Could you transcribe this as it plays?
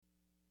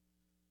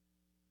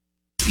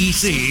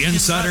SEC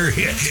Insider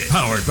Hit,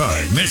 powered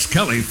by Miss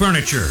Kelly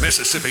Furniture,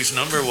 Mississippi's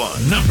number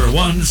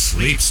one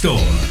sleep store.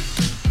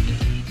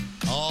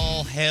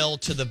 All hail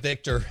to the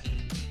victor.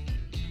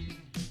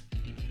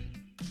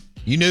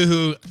 You knew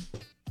who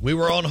we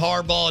were on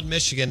Harbaugh in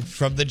Michigan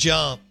from the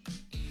jump.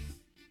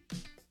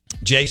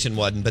 Jason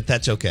wasn't, but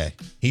that's okay.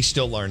 He's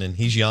still learning.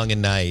 He's young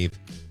and naive.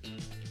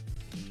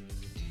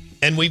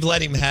 And we've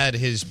let him had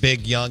his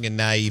big, young, and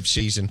naive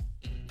season.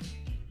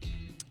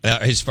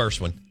 His first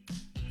one.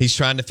 He's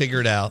trying to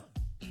figure it out.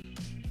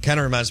 Kind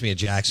of reminds me of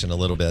Jackson a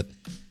little bit.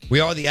 We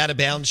are the Out of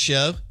Bounds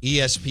Show,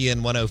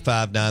 ESPN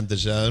 105.9 The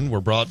Zone. We're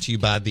brought to you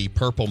by the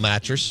Purple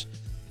Mattress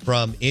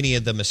from any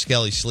of the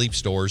Miskelly sleep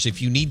stores. If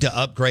you need to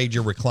upgrade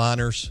your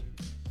recliners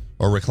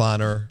or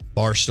recliner,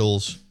 bar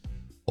stools,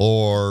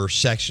 or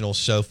sectional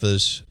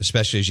sofas,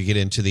 especially as you get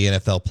into the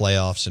NFL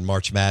playoffs and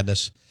March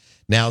Madness,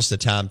 now's the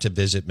time to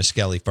visit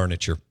Miskelly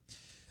Furniture.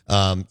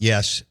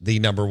 Yes, the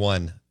number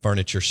one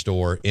furniture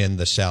store in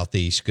the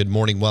Southeast. Good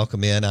morning.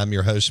 Welcome in. I'm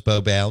your host, Bo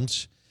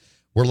Bounds.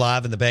 We're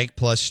live in the Bank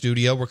Plus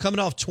studio. We're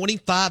coming off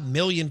 25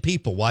 million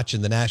people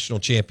watching the national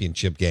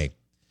championship game.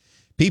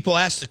 People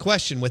ask the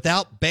question,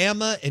 without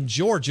Bama and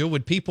Georgia,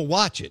 would people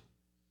watch it?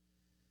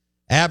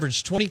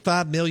 Average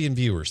 25 million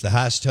viewers, the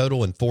highest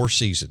total in 4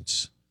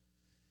 seasons.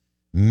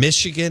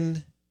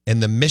 Michigan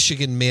and the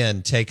Michigan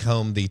men take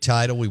home the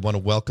title. We want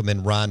to welcome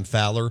in Ron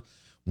Fowler,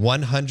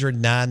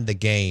 109 The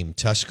Game,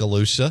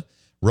 Tuscaloosa,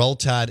 Roll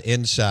Tide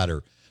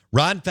Insider.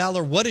 Ron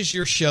Fowler, what has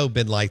your show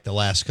been like the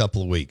last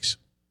couple of weeks?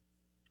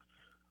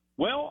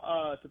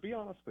 Well, to be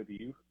honest with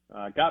you,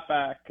 I got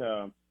back,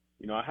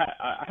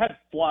 I had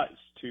flights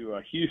to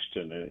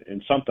Houston,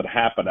 and something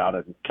happened out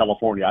in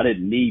California. I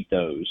didn't need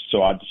those,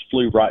 so I just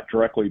flew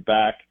directly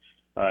back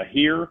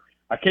here.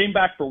 I came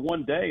back for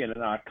one day, and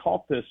then I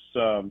caught this,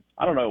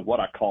 I don't know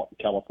what I caught in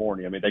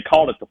California. I mean, they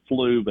called it the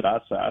flu, but I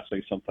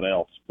say something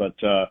else. But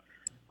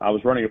I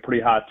was running a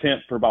pretty high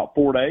temp for about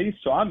 4 days,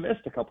 so I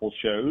missed a couple of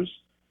shows.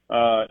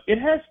 It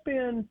has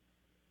been,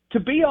 to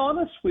be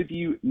honest with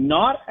you,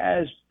 not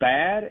as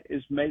bad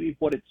as maybe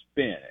what it's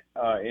been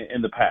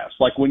in the past.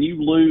 Like when you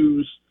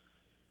lose,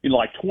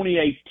 like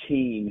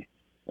 2018,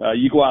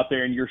 you go out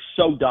there and you're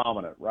so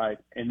dominant, right?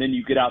 And then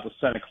you get out to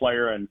Santa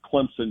Clara and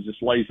Clemson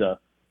just lays a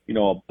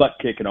butt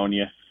kicking on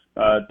you.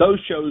 Those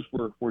shows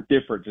were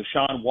different.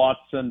 Deshaun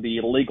Watson, the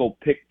illegal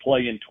pick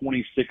play in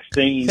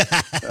 2016.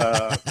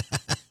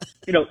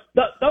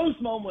 Those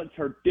moments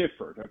are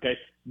different, okay?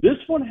 This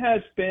one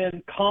has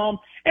been calm,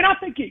 and I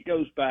think it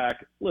goes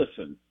back.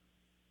 Listen,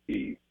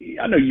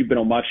 I know you've been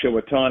on my show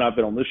a ton. I've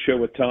been on this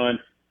show a ton.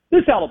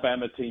 This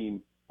Alabama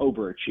team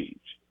overachieved.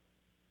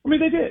 I mean,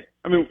 they did.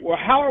 I mean,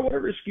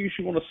 whatever excuse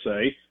you want to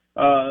say,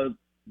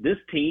 this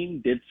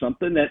team did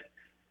something that,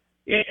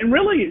 and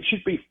really it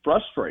should be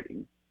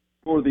frustrating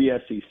for the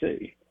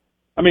SEC.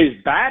 I mean,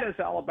 as bad as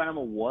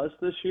Alabama was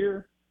this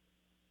year,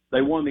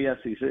 they won the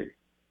SEC.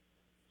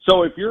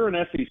 So if you're an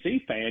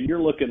SEC fan,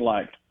 you're looking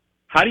like,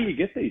 how do you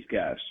get these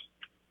guys?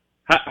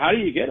 How do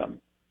you get them?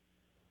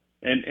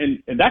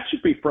 And that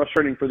should be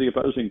frustrating for the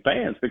opposing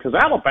fans because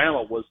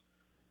Alabama was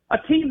a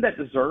team that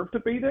deserved to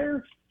be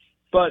there,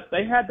 but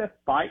they had to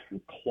fight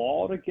and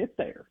claw to get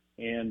there.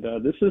 And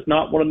this is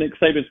not one of Nick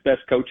Saban's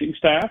best coaching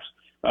staffs.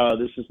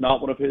 This is not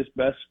one of his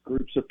best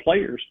groups of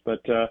players.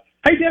 But,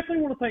 hey,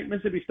 definitely want to thank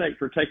Mississippi State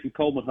for taking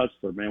Coleman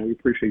Hutzler, man. We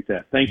appreciate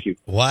that. Thank you.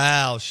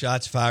 Wow.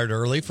 Shots fired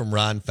early from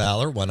Ron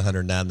Fowler,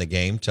 109 The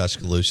Game,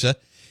 Tuscaloosa.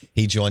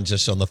 He joins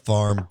us on the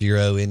Farm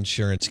Bureau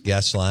Insurance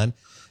guest line.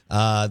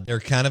 They're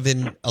kind of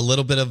in a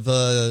little bit of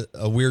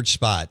a weird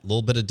spot, a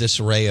little bit of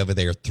disarray over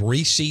there.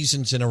 3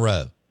 seasons in a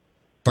row.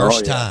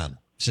 First time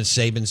since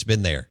Saban's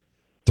been there.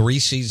 3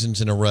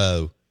 seasons in a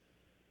row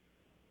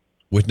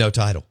with no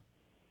title.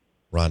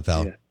 Ron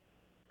Fowler. Yeah.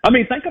 I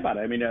mean, think about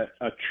it. I mean, a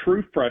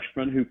true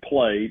freshman who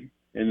played,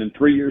 and then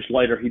 3 years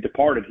later he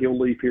departed, he'll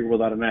leave here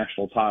without a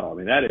national title. I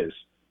mean,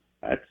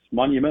 that's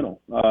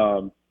monumental.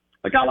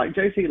 A guy like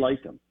J.C.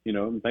 Latham,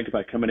 think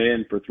about coming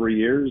in for 3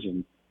 years,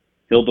 and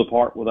he'll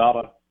depart without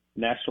a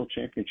national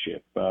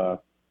championship.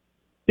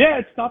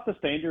 It's not the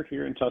standard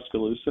here in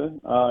Tuscaloosa.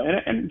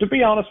 And to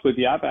be honest with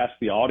you, I've asked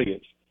the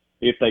audience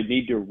if they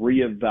need to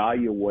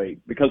reevaluate,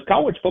 because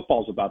college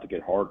football is about to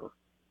get harder.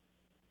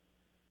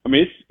 I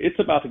mean, it's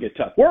about to get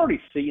tough. We're already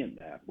seeing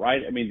that,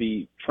 right? I mean,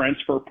 the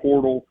transfer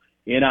portal,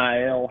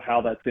 NIL, how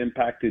that's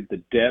impacted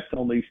the depth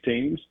on these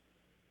teams.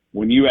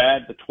 When you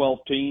add the 12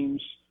 teams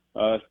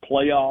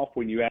playoff,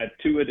 when you add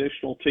 2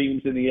 additional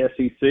teams in the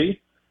SEC,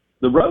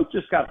 the road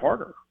just got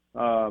harder.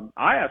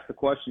 I asked the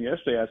question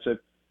yesterday. I said,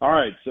 all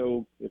right,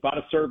 so if I'd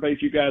have surveyed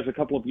you guys a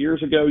couple of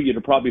years ago, you'd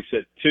have probably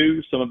said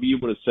 2. Some of you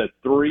would have said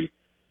 3.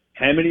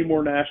 How many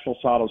more national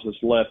titles is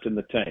left in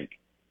the tank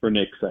for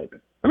Nick Saban?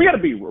 I mean, you got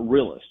to be a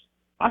realist.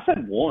 I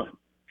said 1.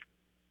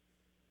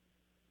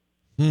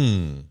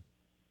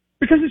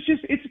 Because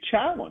it's a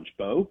challenge,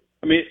 Bo.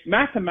 I mean,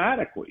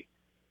 mathematically.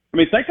 I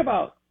mean, think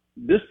about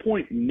this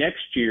point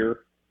next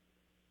year,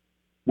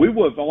 we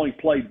would have only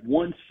played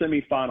 1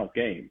 semifinal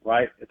game,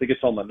 right? I think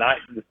it's on the 9th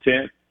and the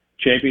 10th.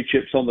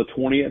 Championships on the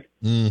 20th.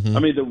 Mm-hmm. I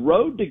mean, the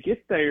road to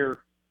get there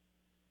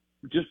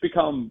just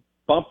become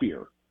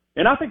bumpier.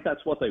 And I think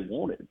that's what they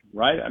wanted,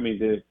 right? I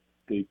mean,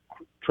 the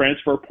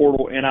transfer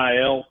portal,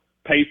 NIL,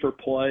 pay for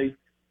play,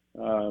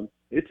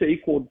 it's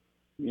equaled,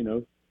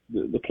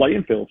 the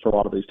playing field for a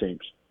lot of these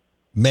teams.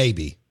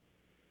 Maybe.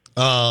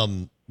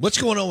 What's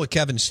going on with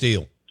Kevin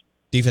Steele,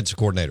 defensive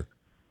coordinator?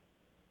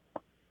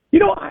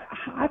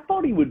 I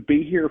thought he would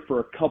be here for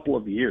a couple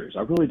of years.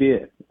 I really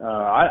did.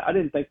 I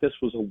didn't think this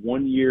was a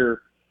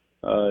 1-year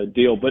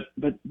deal, but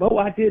Bo,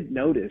 I did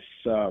notice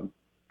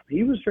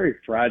he was very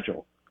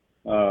fragile,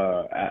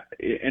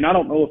 and I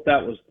don't know if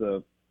that was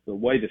the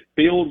way the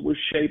field was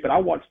shaped. But I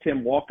watched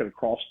him walking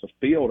across the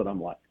field, and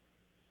I'm like,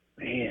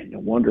 man, no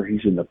wonder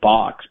he's in the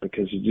box,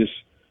 because he's just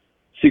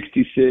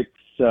 66,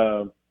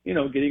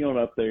 getting on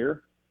up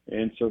there.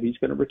 And so he's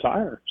going to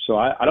retire. So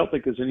I don't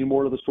think there's any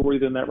more to the story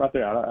than that right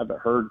there. I haven't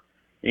heard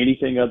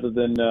anything other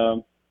than,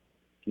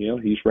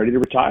 he's ready to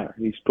retire.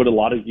 He's put a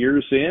lot of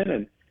years in.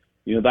 And,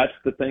 that's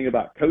the thing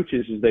about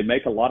coaches is they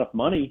make a lot of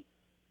money,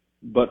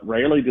 but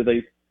rarely do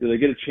they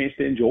get a chance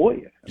to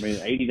enjoy it. I mean,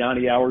 80,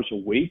 90 hours a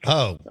week.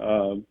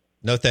 Oh,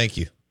 no, thank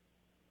you.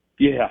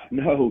 Yeah,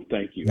 no,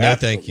 thank you. No,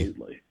 Absolutely. thank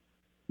you.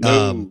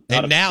 No,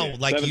 and now,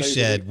 like you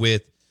said,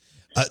 with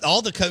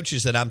all the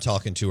coaches that I'm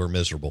talking to are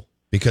miserable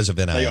because of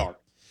NIL. They are.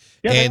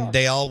 Yeah,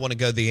 they all want to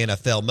go to the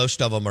NFL.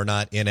 Most of them are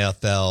not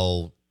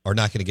NFL, are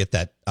not going to get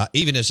that,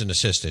 even as an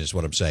assistant is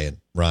what I'm saying,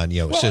 Ron,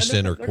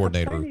 assistant or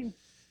coordinator. And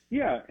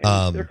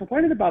they're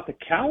complaining about the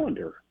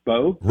calendar,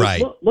 Bo.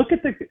 Right. Look at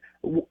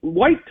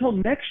wait till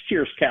next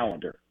year's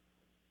calendar,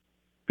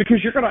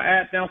 because you're going to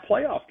add now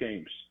playoff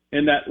games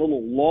in that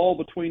little lull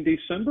between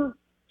December.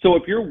 So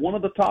if you're one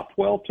of the top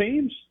 12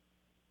 teams,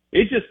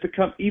 it just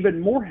becomes even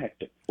more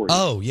hectic for you.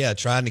 Oh, yeah,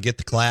 trying to get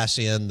the class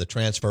in, the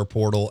transfer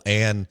portal,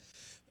 and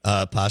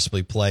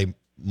possibly play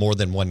more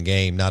than one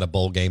game, not a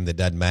bowl game that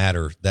doesn't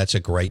matter. That's a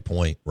great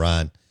point,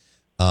 Ryan.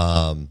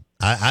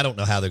 I don't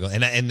know how they're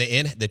going, and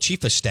the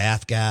chief of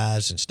staff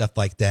guys and stuff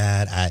like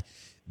that,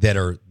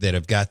 that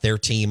have got their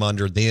team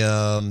under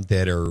them,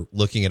 that are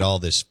looking at all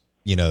this,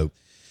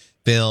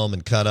 film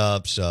and cut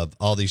ups of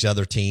all these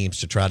other teams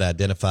to try to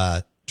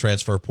identify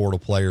transfer portal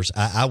players.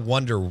 I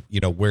wonder,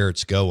 where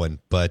it's going,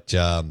 but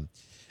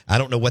I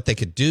don't know what they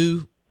could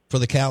do for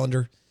the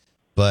calendar,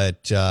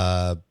 but.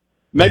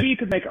 Maybe you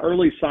could make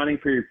early signing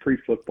period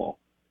pre-football.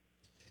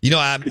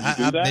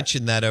 I've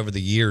mentioned that over the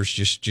years.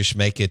 Just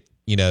make it.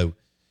 The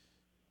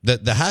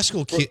high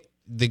school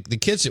the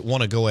kids that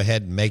want to go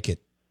ahead and make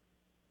it,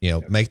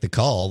 make the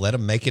call. Let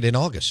them make it in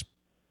August,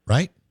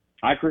 right?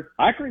 I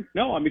agree.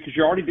 No, because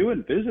you're already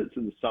doing visits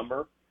in the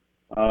summer.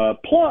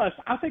 Plus,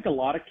 I think a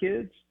lot of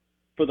kids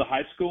for the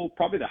high school,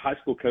 probably the high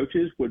school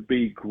coaches, would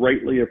be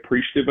greatly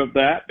appreciative of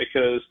that,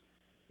 because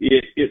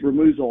it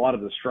removes a lot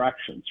of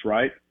distractions,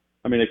 right?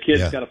 I mean, a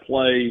kid's got to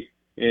play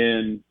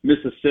in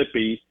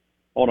Mississippi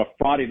on a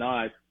Friday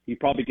night. He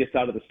probably gets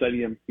out of the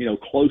stadium,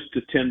 close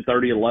to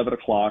 10:30, 11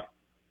 o'clock.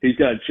 He's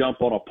got to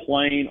jump on a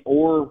plane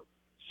or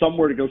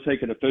somewhere to go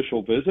take an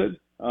official visit.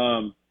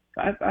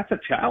 That's a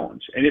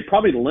challenge, and it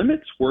probably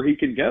limits where he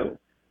can go.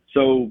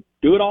 So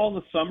do it all in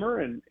the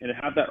summer and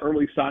have that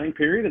early signing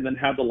period, and then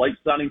have the late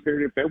signing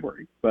period in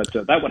February. But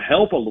that would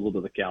help a little bit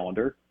of the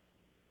calendar.